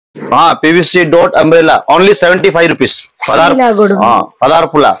PVC dot umbrella only 75 rupees.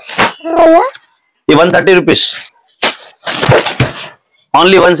 Padar pula. 130 rupees.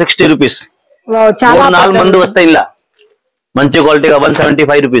 Only 160 rupees. Wow, chala naal mandu vastayi illa. Manchi quality ga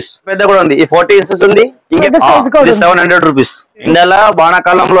 175 rupees. Pedda kuda undi. 40 inches undi. This 700 rupees. Indala bana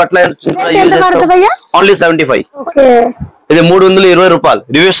kalamlo atla only 75. Okay. Idi 320 రూపాయలు.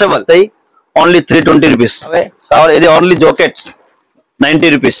 Reversible vastayi only 320 rupees. Idi only jackets 90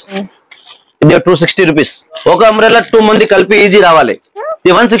 rupees. Idi 260 rupees. Oka umbrella 2 mandi kalpi easy ravali.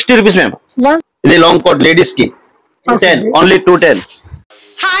 Idi 160 rupees ma'am. Idi long coat ladies ki 10 only 210.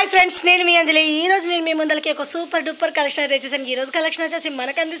 Hi friends, నేను మీ అంజలి. ఈ రోజు నేను మీ ముందరికి ఒక super duper collection అయితే వచ్చేసాను. ఈ రోజు కలెక్షన్ వచ్చేసి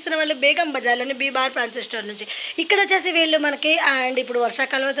మనకు అందిస్తున్న వాళ్ళు బేగం బజార్లోని బీబార్ ఫ్యాన్సీ స్టోర్ నుంచి. ఇక్కడ వచ్చేసి వీళ్ళు మనకి అండ్ ఇప్పుడు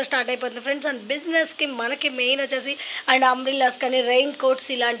వర్షాకాలం అయితే స్టార్ట్ అయిపోతుంది ఫ్రెండ్స్. అండ్ బిజినెస్కి మనకి మెయిన్ వచ్చేసి అండ్ అంబ్రిల్లాస్ కానీ రెయిన్ కోట్స్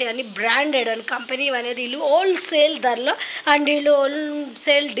ఇలాంటివన్నీ బ్రాండెడ్ అండ్ కంపెనీ అనేది వీళ్ళు హోల్సేల్ ధరలో అండ్ వీళ్ళు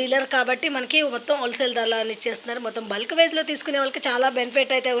హోల్సేల్ డీలర్ కాబట్టి మనకి మొత్తం హోల్సేల్ ధరలో అని ఇచ్చేస్తున్నారు. మొత్తం బల్క్ వైజ్లో తీసుకునే వాళ్ళకి చాలా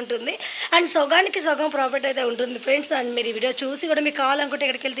బెనిఫిట్ అయితే ఉంటుంది అండ్ సగానికి సగం ప్రాఫిట్ అయితే ఉంటుంది ఫ్రెండ్స్. అండ్ మీరు ఈ వీడియో చూసి కూడా మీకు కావాలనుకుంటే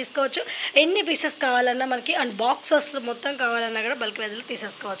ఇక్కడికి వెళ్ళి తీసుకోవచ్చు. ఎన్ని పీసెస్ కావాలన్నా మనకి అండ్ బాక్సెస్ మొత్తం కావాలన్నా కూడా బల్క్ వైజ్లో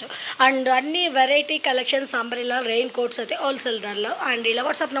తీసేసుకోవచ్చు. అండ్ అన్ని variety collections umbrella rain coats అయితే హోల్సేల్ ధరలో. అండ్ ఇలా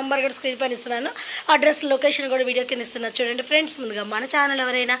వాట్సాప్ నెంబర్ కూడా స్క్రీన్ పైన ఇస్తున్నాను, అడ్రస్ లొకేషన్ కూడా వీడియో కింద ఇస్తున్నాను చూడండి ఫ్రెండ్స్. ముందుగా మన ఛానల్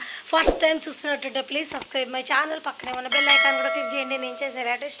ఎవరైనా first time చూస్తున్నట్టుంటే please subscribe my channel. పక్కనే ఉన్న బెల్ ఐకాన్ కూడా క్లిక్ చేయండి. నేను చేసే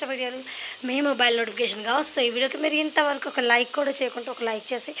లేటెస్ట్ వీడియోలు మీ మొబైల్ నోటిఫికేషన్గా వస్తాయి. ఈ వీడియోకి మీరు ఇంతవరకు ఒక లైక్ కూడా చేయకుండా ఒక లైక్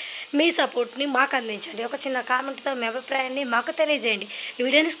చేసి మీ సపోర్ట్ని మాకు అందించండి. ఒక చిన్న కామెంట్తో మీ అభిప్రాయాన్ని మాకు తెలియజేయండి. ఈ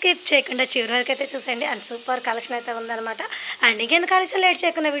వీడియోని స్కిప్ చేయకుండా చివరి వరకు అయితే చూసేయండి. అండ్ సూపర్ కలెక్షన్ అయితే ఉందన్నమాట. అండ్ ఇంకెందుకు కలెక్షన్ లేట్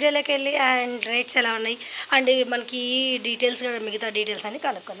చేయకుండా వీడియోలోకి వెళ్ళి అండ్ రేట్స్ ఎలా ఉన్నాయి అండ్ మనకి ఈ డీటెయిల్స్ కూడా మిగతా డీటెయిల్స్ అని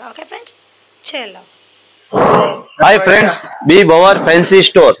కనుక్కుందాం. ఓకే ఫ్రెండ్స్, చలో. Hi friends, Bhawar fancy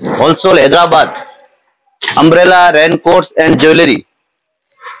store wholesale Hyderabad. Umbrella rain coats and jewellery.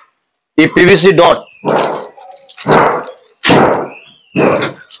 ఈ PVC డాట్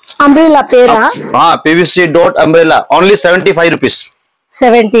అంబ్రెల్లా పేరా? PVC dot umbrella only 75 rupees.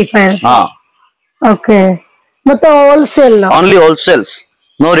 75. Okay, మొత్తం హోల్సేల్ లో only wholesales,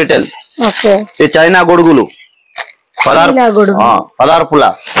 no retail. Okay, ఈ చైనా గొడుగులు పదార్ పులా.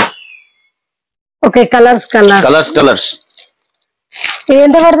 ఓకే, కలర్స్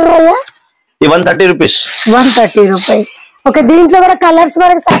ఎంత పడుతుంది అయ్యా? ఈ 130 rupees. 130 రూపీస్. ఓకే, దీంట్లో కూడా కలర్స్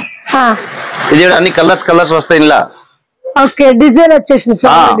మనకి ఇది అన్ని కలర్స్ వస్తాయి ఇలా. ఓకే, డిజైన్ వచ్చేసింది,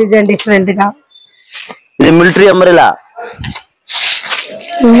 ఫ్లవర్ డిజైన్ డిఫరెంట్ గా. ఇది మిలిటరీ అంబ్రెల్లా.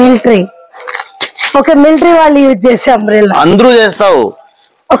 ఓకే, మిలిటరీ వాళ్ళు యూజ్ చేసే అంబ్రెల్లా అందరూ చేస్తావు.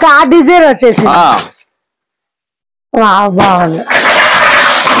 ఒక ఆ డిజైన్ వచ్చేసి బాగుంది.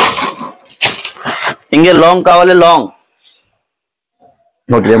 ఇంకే లాంగ్ కావాలి, లాంగ్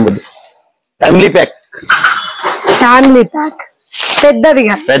ఫ్యామిలీ ప్యాక్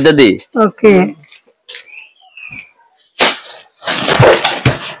పెద్దది. Okay,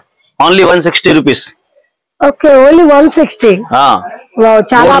 only 160 rupees. Okay, only 160.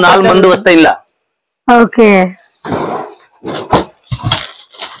 చాలా 4 మంది వస్తాయి ఇలా. ఓకే,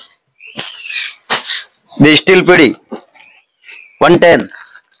 స్టీల్ పిడి 110.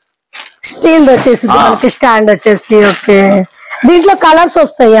 స్టీల్ వచ్చేసి మనకి స్టాండ్ వచ్చేసి. ఓకే, దీంట్లో కలర్స్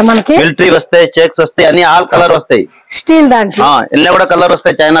వస్తాయా మనకి? మిలిటరీ వస్తాయి, చెక్స్ వస్తాయి, అన్ని ఆల్ కలర్ వస్తాయి. స్టీల్ దాంట్లో ఇలా కూడా కలర్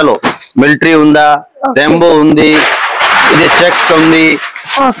వస్తాయి. చైనాలో మిలిటరీ ఉందా, రెయిన్బో ఉంది, ఇది చెక్స్ ఉంది.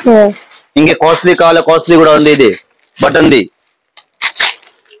 ఓకే, ఇంకే కాస్ట్లీ కావాలి, కాస్ట్లీ కూడా ఉంది. ఇది బటన్ ది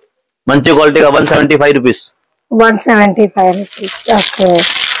మంచి క్వాలిటీగా 175 rupees. 175 రూపీస్. ఓకే,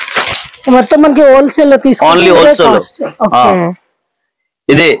 మొత్తం మనకి హోల్సేల్ లో ఓన్లీ హోల్సేల్.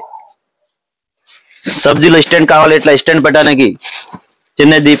 ఇది సబ్జీలో స్టాండ్ కావాలి, ఇట్లా స్టాండ్ పెట్టడానికి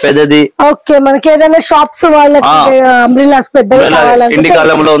చిన్నది పెద్దది. ఓకే, మనకి ఏదైనా షాప్స్ వాళ్ళకి అంబ్రెల్లాస్ పెద్దవి కావాలంటే ఎండి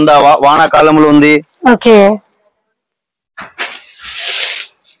కాలంలో ఉందా, వానాకాలంలో ఉంది. ఓకే,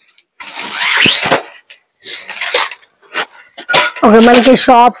 ఓకే, మనకి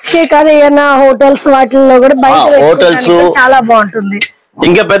షాప్స్ కే కాదు, ఏదైనా హోటల్స్ వాటిల్లో కూడా బయట హోటల్స్ చాలా బాగుంటుంది.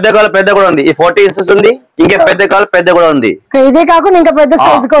 ఇంకా పెద్ద కూడా ఉంది. ఈ 40 inches ఉంది. ఇంకా పెద్ద కూడా ఉంది. ఇదే కాకుండా ఇంకా పెద్ద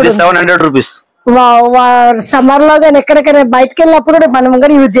సైజ్ కూడా 700 rupees. సమ్మర్ లో కానీ ఎక్కడికైనా బయటకు వెళ్ళినప్పుడు కూడా మనం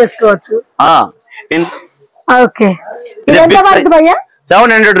కూడా యూజ్ చేసుకోవచ్చు. ఓకే, ఇది ఎంత పడుతుంది భయ్యా?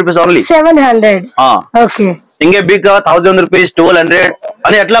 700 rupees ఓన్లీ. 700. ఓకే, ఇంకా బిగ్ 1000 rupees, 1200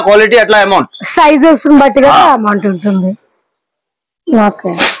 అని ఎట్లా క్వాలిటీ అట్లా అమౌంట్ సైజెస్ బట్టి కూడా అమౌంట్ ఉంటుంది.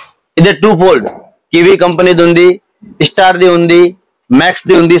 ఓకే, ఇదే 2 fold కివీ కంపెనీది ఉంది, స్టార్ ది ఉంది, మ్యాక్స్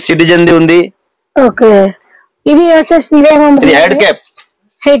ది ఉంది, సిటిజన్ ది ఉంది. ఓకే, ఇవి వచ్చేసి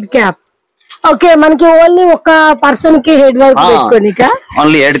హెడ్ క్యాప్. ఓకే, మనకి ఓన్లీ ఒక పర్సన్ కి head work పెట్టుకోనిక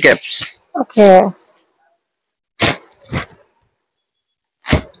only head caps. Okay,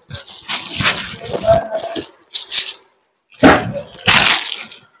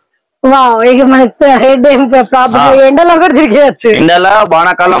 wow, ఇక మనకి హెడ్ ఏం ప్రాబ్లం, ఎండలో కూడా తిరిగేయచ్చు. ఎండలో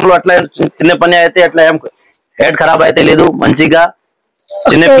వానాకాలంలో అట్లా చిన్న పని అయితే అట్లా ఏం హెడ్ ఖరాబ్ అయితే లేదు, మంచిగా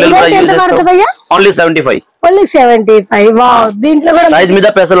చిన్న పిల్లలు ఓన్లీ 75. ఓన్లీ 75. వావ్, దీంట్లో కూడా సైజ్ మీద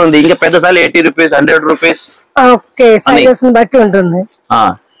పైసలు ఉంది. ఇంకా పెద్ద సార్లు 80 రూపీస్, 100 రూపీస్. ఓకే, సైజెస్ బట్టి ఉంటుంది.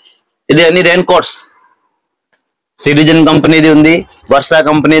 ఇది అన్ని రెయిన్ కోట్స్, సిటిజన్ కంపెనీది ఉంది, వర్షా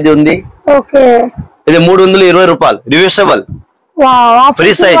కంపెనీది ఉంది. ఓకే, ఇది 320 రూపాయలు, రివర్సబుల్,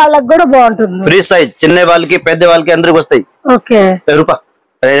 ఫ్రీ సైజ్. వాళ్ళకి కూడా బాగుంటుంది, ఫ్రీ సైజ్, చిన్న వాళ్ళకి పెద్ద వాళ్ళకి అందరికి వస్తాయి. ఓకే,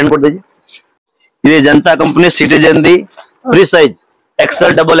 రూపాయలు. ఇది Janata company citizen the, free size,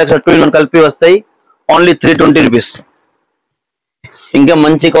 XL, double XL, 2 in 1 కలిపి వస్తాయి. Only 320 rupees. ఇంకా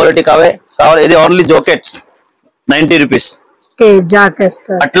మంచి క్వాలిటీ కావాలి, ఇది ఓన్లీ జాకెట్స్ 90 రూపీస్.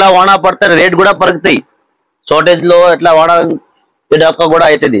 అట్లా వానా పడతాయి, రేట్ కూడా పరుగుతాయి. షార్టేజ్ లో అట్లా వానా కూడా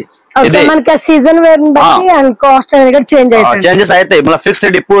అవుతుంది. సీజన్ చేంజెస్ అవుతాయి, మళ్ళీ ఫిక్స్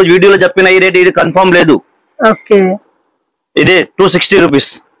రేట్. ఇప్పుడు వీడియోలో చెప్పిన ఈ రేట్ ఇది కన్ఫర్మ్ లేదు. ఇది 260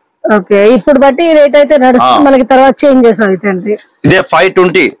 రూపీస్. ఓకే, ఇప్పుడు బట్టి రేట్ అయితే నడుస్తుంది, మనకి తర్వాత చేంజెస్ అవుతాయి. ఇదే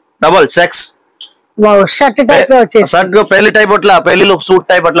 520 double sex. Wow, shirt type వచ్చేసి, షర్ట్ పెళ్లి టైప్ అట్లా, పెళ్లిలో సూట్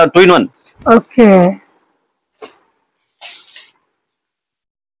టైప్ అట్లా 2 in 1. ఓకే,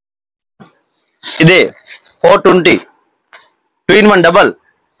 ఇదే 420 2 in 1 డబల్.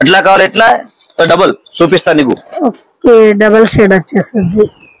 ఎట్లా కావాలి, ఎట్లా డబల్ చూపిస్తా నీకు. ఓకే, డబల్ షేడ్ వచ్చేసింది.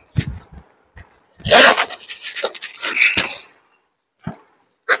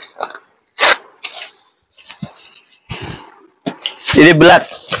 ఇది బ్లాక్.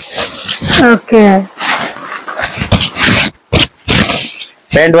 ఓకే,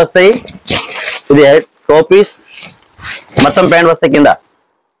 ప్యాంట్ వస్తాయి. ఇది టోపీస్ మొత్తం ప్యాంట్ వస్తాయి కింద.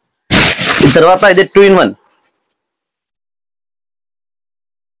 ఈ తర్వాత ఇది 2 in 1.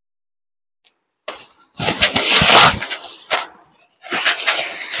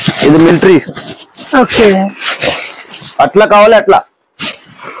 ఇది మిలిటరీ. ఓకే, అట్లా కావాలి అట్లా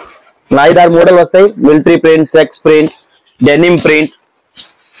 5-6 మోడల్ వస్తాయి. Military print, sex print, denim print.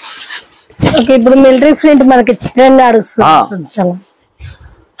 Okay, ఇప్పుడు మిలిటరీ ప్రింట్ మనకి ట్రెండ్ నడుస్తుంది.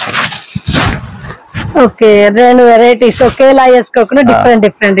 ఓకే, 2 వెరైటీస్ ఒకేలా వేసుకోకుండా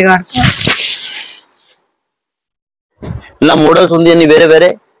డిఫరెంట్ గా ఇలా మోడల్స్ ఉంది అన్ని వేరే వేరే.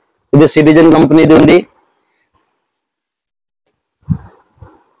 ఇది సిటిజన్ కంపెనీది ఉంది.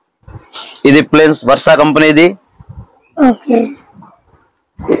 ఇది ప్లేన్స్ వర్షా కంపెనీది. ఓకే,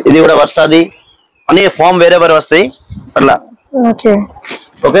 ఇది కూడా వర్షాది. అన్ని ఫామ్ వేరే వేరే వస్తాయి అట్లా. ఓకే,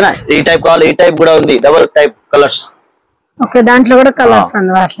 ఓకేనా. ఈ టైప్ కావాలి, ఈ టైప్ కూడా ఉంది, డబల్ టైప్ కలర్స్. ఓకే, దాంట్లో కూడా కలర్స్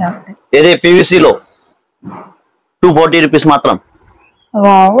అట్లా. ఇది పీవీసీ లో 240 రూపీస్ మాత్రం.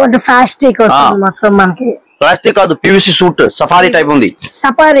 అంటే ప్లాస్టిక్ వస్తుంది మొత్తం మనకి. ప్లాస్టిక్ కాదు, పీవీసీ సూట్ సఫారీ టైప్ ఉంది.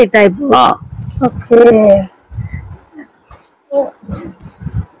 Safari type. ఓకే,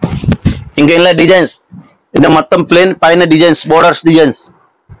 ఇంకా ఇలా డిజైన్స్, ఇది మొత్తం ప్లేన్ పైన డిజైన్స్, బోర్డర్స్ డిజైన్స్.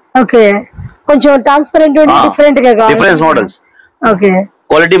 ఓకే, కొంచెం ట్రాన్స్పరెంట్ డిఫరెంట్ గా కావాలి, డిఫరెన్స్ మోడల్స్. ఓకే,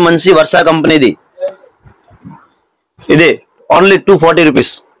 క్వాలిటీ మంచి వర్షా కంపెనీది. ఇది ఓన్లీ 240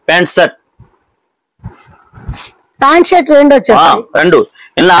 రూపీస్. ప్యాంట్ షర్ట్ రెండు వచ్చేస్తాయి. రెండు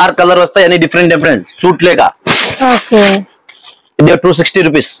ఇలా 6 కలర్ వస్తాయి, అన్ని డిఫరెంట్ సూట్ లేక. ఓకే, ఇది 260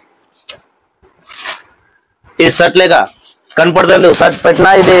 రూపీస్. ఈ షర్ట్ లేక కనపడలేదు, షర్ట్ పెట్టినా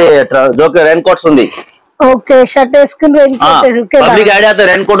ఇది జోకే రెయిన్ కోట్స్ ఉంది. ఓకే, షర్ట్ వేసుకుని పబ్లిక్ ఐడియా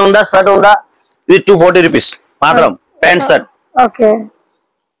రెయిన్ కోట్ ఉందా, షర్ట్ ఉందా. ఇది 240 రూపీస్ మాత్రం, ప్యాంట్ షర్ట్. ఓకే,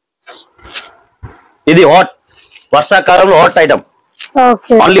 ఇది హాట్ వర్షాకాలంలో hot item.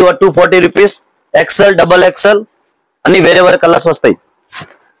 Okay, only 240 rupees. XL, double XL అన్ని వేరే వేరే కలర్స్ వస్తాయి.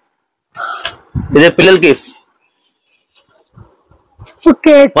 ఇదే పిల్లలకి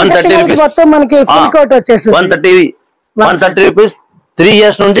 130 రూపీస్. మొత్తం మనకి ఫుల్ కోట్ వచ్చేసి 130 రూపీస్. 3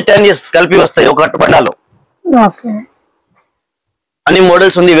 years నుంచి 10 years కలిపి వస్తాయి ఒక బండాలో. ఓకే, అన్ని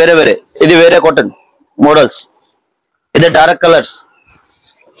మోడల్స్ ఉంది వేరే వేరే. ఇది వేరే కాటన్ మోడల్స్. ఇది డార్క్ కలర్స్.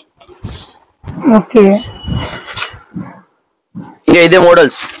 ఓకే, ఇంకా ఇదే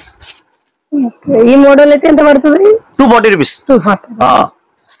మోడల్స్. ఈ మోడల్ అయితే ఎంత పడుతుంది? 240 రూపీస్. 240.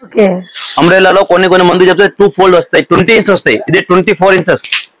 ఓకే, అంబ్రెల్లాలో కొన్ని మంది చెప్తే 2 fold వస్తాయి, 20 inch వస్తాయి. ఇది 24 inches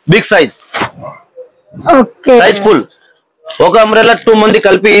big size. Okay, size full. ఒక అంబ్రెల్లా 2 మంది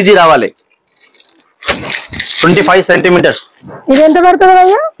కలిపి ఈజీ రావాలి. 25 centimeters. ఇది ఎంత పడుతుంది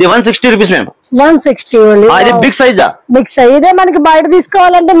భయ్యా? ఇది 160 రూపీస్ మ్యామ్. 160 ఇది బిగ్ సైజా? Big size. ఇదే మనకి బయట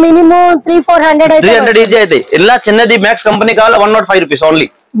తీసుకోవాలంటే మినిమం 300-400 అయితే 300 ఈజీ అయితే. ఇలా చిన్నది మ్యాక్స్ కంపెనీ కావాలి 105 రూపీస్ ఓన్లీ.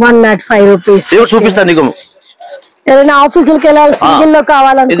 105 రూపీస్. చూపిస్తాను నీకు. ఏదైనా ఆఫీసులకు వెళ్ళాలి, సింగిల్ లో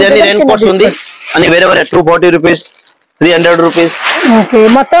కావాలంటే అని వేరే వేరే 240 రూపీస్, 300 rupees. ఓకే,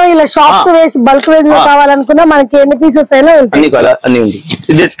 మొత్తం ఇలా షాప్స్ వేసి బల్క్ వేజ్ లో కావాలనుకున్నా మనకి ఎన్ని పీసెస్ అయినా ఉంటాయి. అన్ని ఉంది.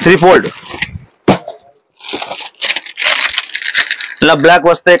 ఇది 3 fold. ఇలా బ్లాక్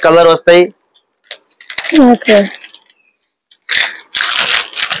వస్తాయి, కలర్ వస్తాయి. ఓకే,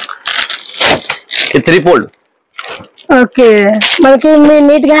 ఇది 3 fold. ఓకే, మనకి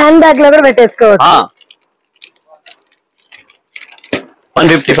నీట్ గా హ్యాండ్ బ్యాగ్ లో కూడా పెట్టేసుకోవచ్చు.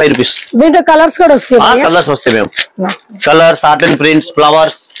 155 rupees. దీంట్లో కలర్స్ కూడా వస్తాయి. కలర్స్ వస్తాయి మేము. Colours, art and prints,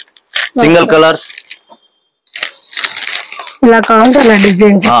 flowers, single colours. ఇలా కావాలంటే అలా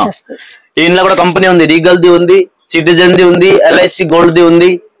డిజైన్ చేస్తాయి. దీనిలో కూడా కంపెనీ ఉంది. రీగల్ ది ఉంది, సిటిజన్ ది ఉంది, ఎల్ఐసి గోల్డ్ ది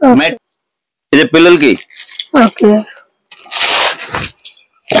ఉంది. ఇది పిల్లలకి. Okay,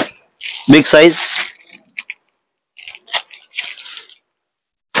 big size.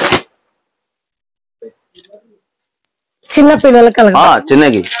 చిన్న పిల్లలకి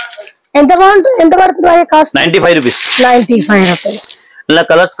చిన్నకి ఎంత పడుతుంది కాస్ట్? 95 rupees. 95 రూపీస్. ఇలా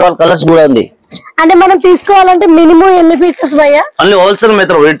కలర్స్ కావాలి, కలర్స్ కూడా ఉంది. అంటే మనం తీసుకోవాలంటే మినిమం ఎన్ని పీసెస్ భయ్యా? ఓన్లీ హోల్సేల్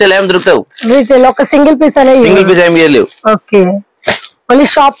మెథడ్, రిటైల్ ఏం దొరుకుతావు? రిటైల్ ఒక సింగిల్ పీస్ అనేది, సింగిల్ పీస్ ఏం చేయలేవు. Okay, only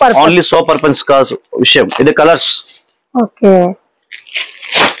shop purpose. Only shop purpose కాదు విషయం. ఇది కలర్స్. ఓకే,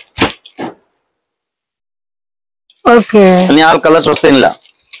 ఓకే, అన్ని ఆల్ కలర్స్ వస్తాయి ఇలా.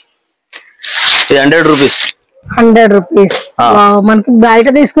 ఇది 100 rupees. 100 రూపీస్. మనకి బయట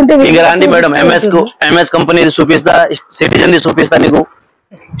తీసుకుంటే ఇంకా రండి మేడం, ఎంఎస్ కంపెనీ చూపిస్తా, సిటిజన్ ది చూపిస్తా నీకు.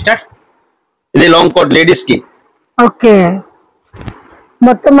 ఇది లాంగ్ కోట్ లేడీస్ కి. ఓకే,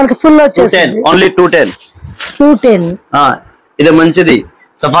 మొత్తం మనకి ఫుల్ వచ్చేసింది. ఓన్లీ 210. 210. ఇది మంచిది,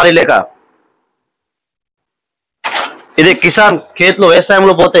 సఫారీ లేక. ఇది కిసాన్ ఖేత్లో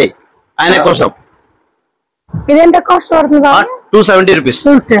వ్యవసాయంలో పోతాయి ఆయన కోసం. ఇది ఎంత కాస్ట్ పడుతుంది? 270 rupees.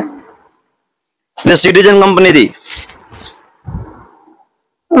 ఇది సిటిజన్ కంపెనీది.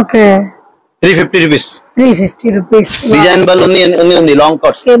 Okay, 350 rupees. 350 రూపీస్. డిజైన్ బల్ ఉంది లాంగ్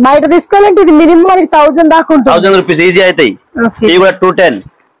కోట్స్. బయట తీసుకోవాలంటే ఇది మినిమం మనకి 1000 దాకా ఉంటుంది. 1000 rupees ఈజీ అవుతాయి. ఇవి కూడా 210.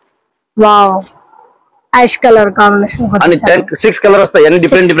 Wow, ash colour combination. అన్ని 6 కలర్ వస్తాయి, అన్ని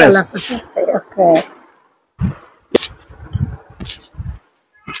డిఫరెంట్ వచ్చేస్తాయి. ఓకే,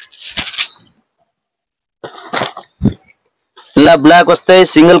 ఇలా బ్లాక్ వస్తాయి,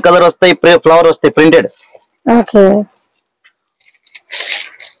 సింగిల్ కలర్ వస్తాయి, ఫ్లవర్ వస్తాయి ప్రింటెడ్. ఓకే,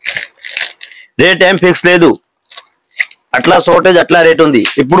 రేట్ ఏం ఫిక్స్ లేదు, అట్లా షార్టేజ్ అట్లా రేట్ ఉంది.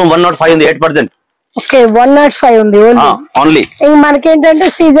 ఇప్పుడు 105 ఉంది, 8%. ఓకే, 105 ఉంది ఓన్లీ. మనకేంటంటే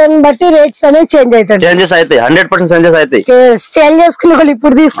సీజన్ బట్టి రేట్స్ అనేవి చేంజెస్ అవుతాయి. 100% చేంజెస్ అవుతాయి. సేల్ చేసుకునే వాళ్ళు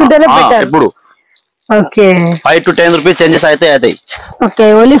ఇప్పుడు తీసుకుంటేనే బెటర్. ఇప్పుడు ఓకే, 5 to 10 rupees చేంజెస్ అవుతాయి. Okay,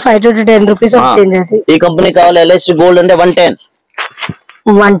 only 5 to 10 rupees change అవుతాయి. ఈ కంపెనీ కావాలి, ఎల్ఐసి గోల్డ్ అంటే 110.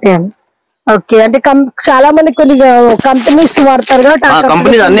 110. ఓకే, అంటే చాలా మంది కొన్ని కంపెనీస్ వాడతారు కాబట్టి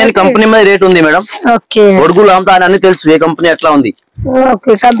కంపెనీస్ అన్ని కంపెనీ మీద రేట్ ఉంది మేడం. ఓకే, ఒడుగులు అంతా అన్ని తెలుసు ఏ కంపెనీ ఎట్లా ఉంది.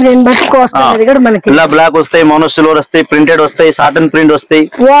 ఓకే, కంపెనీని బట్టి కాస్ట్ అనేది కూడా మనకి. ఇలా బ్లాక్ వస్తాయి, మోనోసిల్వర్ వస్తాయి, ప్రింటెడ్ వస్తాయి, సాటన్ ప్రింట్ వస్తాయి.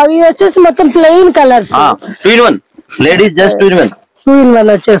 ఇవి వచ్చేసి మొత్తం plain colours. 2-in-1 ladies, just 2-in-1. 2-in-1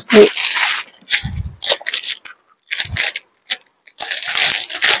 వచ్చేస్తాయి.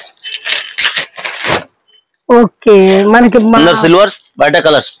 ఓకే, మనకి సిల్వర్స్, బయట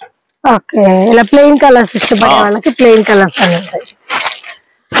కలర్స్. ఓకే, ఇలా ప్లెయిన్ కలర్స్ ఇష్టపడే వాళ్ళకి ప్లెయిన్ కలర్స్ అని ఉంటాయి.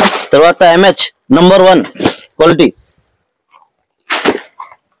 తర్వాత MH number 1 quality.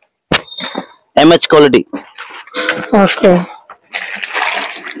 MH quality. Okay,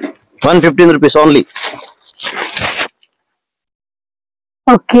 115 rupees only.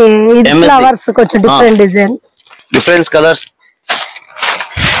 Okay, ఇది ఫ్లవర్స్ కొంచెం different design, different colours.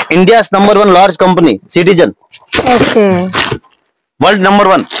 India's number 1 large company citizen. Okay, world number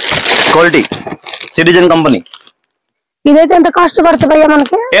 1 quality citizen company. ఇదైతే ఎంత కాస్ట్ పడుతుంది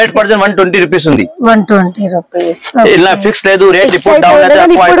మనకి? 8% 120 rupees ఉంది. 120 రూపీస్. ఇలా ఫిక్స్ లేదు, రేట్ ఇప్పుడు డౌన్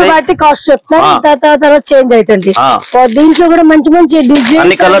అయితే ఇప్పుడు వాటి కాస్ట్ చెప్తాను, తర్వాత చేంజ్ అవుతుంది. దీంట్లో కూడా మంచి మంచి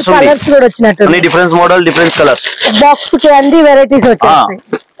డిజైన్స్, కలర్స్ కూడా వచ్చినట్టు, అన్ని difference model, difference colours. Box కి అన్ని వెరైటీస్ వచ్చేస్తాయి.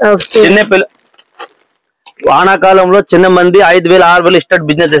 ఓకే, చిన్న పిల్ల వానాకాలంలో చిన్న మంది 5,000 6,000 స్టార్ట్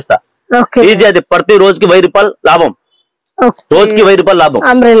బిజినెస్ చేస్తా. ఈజీ అది. ప్రతి రోజుకి 1000 రూపాయలు లాభం, రోజుకి 1000 రూపాయలు లాభం.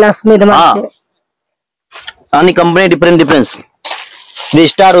 అంబ్రెల్లాస్ మీద అన్ని కంపెనీ డిఫరెన్స్. ఇది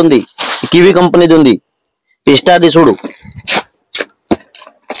స్టార్ ఉంది, కివీ కంపెనీది ఉంది. ఈ స్టార్ ది చూడు,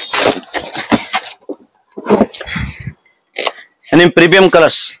 premium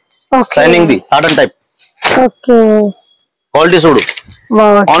colours, shining the cotton type. Quality చూడు,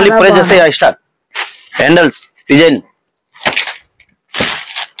 ఓన్లీ ప్రైస్ వస్తాయి. Star handles, design.